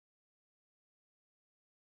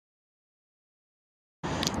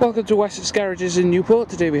Welcome to Wessex Garages in Newport.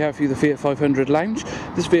 Today we have for you the Fiat 500 Lounge.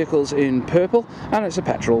 This vehicle's in purple and it's a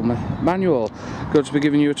petrol manual. Going to be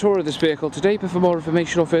giving you a tour of this vehicle today, but for more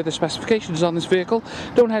information or further specifications on this vehicle,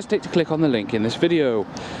 don't hesitate to click on the link in this video.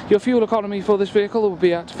 Your fuel economy for this vehicle will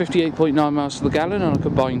be at 58.9 miles to the gallon on a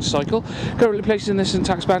combined cycle. Currently placing this in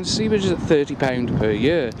tax band C, which is at £30 per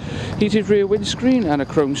year. Heated rear windscreen and a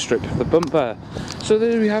chrome strip for the bumper. So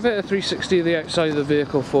there we have it, a 360 of the outside of the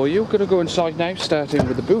vehicle for you. Going to go inside now, starting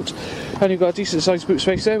with the boot. And you've got a decent sized boot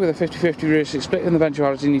space there with a 50-50 rear seat split. In the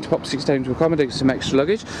eventuality you need to pop the seats down to accommodate some extra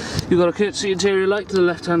luggage. You've got a courtesy interior light to the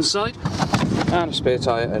left hand side and a spare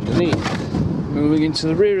tyre underneath. Moving into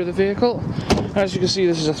the rear of the vehicle, as you can see,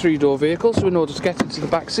 this is a 3-door vehicle, so in order to get into the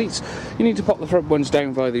back seats you need to pop the front ones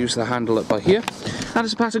down via the use of the handle up by here. And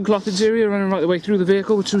it's a pattern cloth interior running right the way through the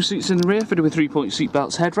vehicle with 2 seats in the rear fitted with 3-point seat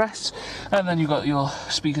belts, headrests, and then you've got your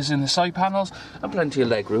speakers in the side panels and plenty of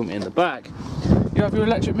leg room in the back. You have your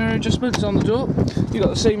electric mirror adjustments on the door. You've got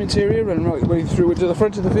the same interior running right the way through into the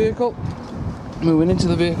front of the vehicle. Moving into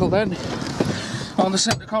the vehicle then, on the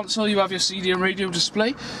centre console you have your CD and radio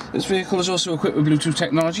display. This vehicle is also equipped with Bluetooth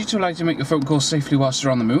technology to allow you to make your phone calls safely whilst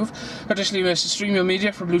you're on the move. Additionally, you can stream your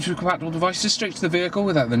media from Bluetooth compatible devices straight to the vehicle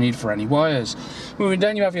without the need for any wires. Moving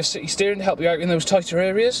down you have your city steering to help you out in those tighter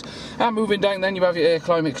areas. And moving down then you have your air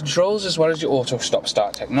climate controls as well as your auto stop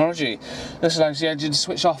start technology. This allows the engine to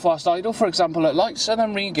switch off whilst idle, for example at lights, and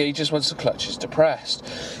then re-engages once the clutch is depressed.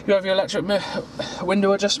 You have your electric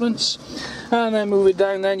window adjustments. And then moving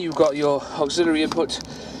down then you've got your auxiliary input,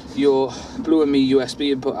 your Blue and Me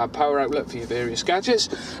USB input and power outlet for your various gadgets,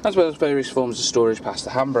 as well as various forms of storage past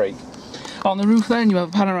the handbrake. On the roof then you have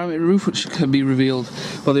a panoramic roof which can be revealed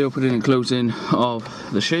by the opening and closing of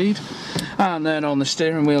the shade. And then on the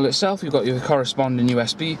steering wheel itself you've got your corresponding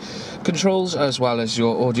USB controls as well as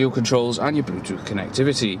your audio controls and your Bluetooth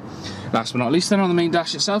connectivity. Last but not least then, on the main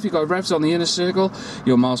dash itself you've got revs on the inner circle,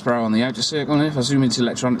 your miles per hour on the outer circle, and if I zoom into the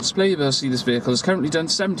electronic display you'll be able to see this vehicle has currently done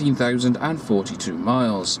 17,042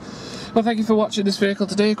 miles. Well, thank you for watching this vehicle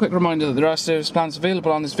today. A quick reminder that there are service plans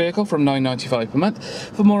available on this vehicle from £9.95 per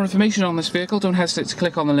month. For more information on this vehicle, don't hesitate to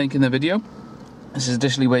click on the link in the video. This is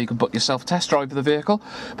additionally where you can book yourself a test drive of the vehicle.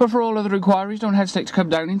 But for all other inquiries, don't hesitate to come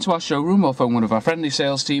down into our showroom or phone one of our friendly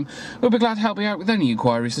sales team. We'll be glad to help you out with any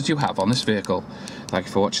inquiries that you have on this vehicle. Thank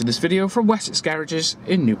you for watching this video from Wessex Garages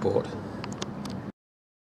in Newport.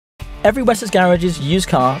 Every Wessex Garages used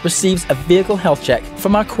car receives a vehicle health check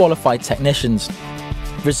from our qualified technicians.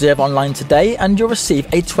 Reserve online today and you'll receive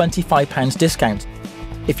a £25 discount.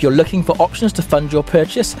 If you're looking for options to fund your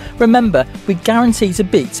purchase, remember we guarantee to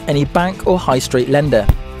beat any bank or high street lender.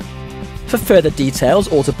 For further details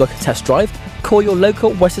or to book a test drive, call your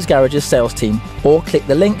local Wessex Garages sales team or click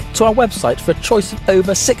the link to our website for a choice of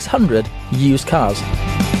over 600 used cars.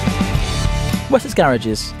 Wessex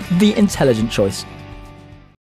Garages, the intelligent choice.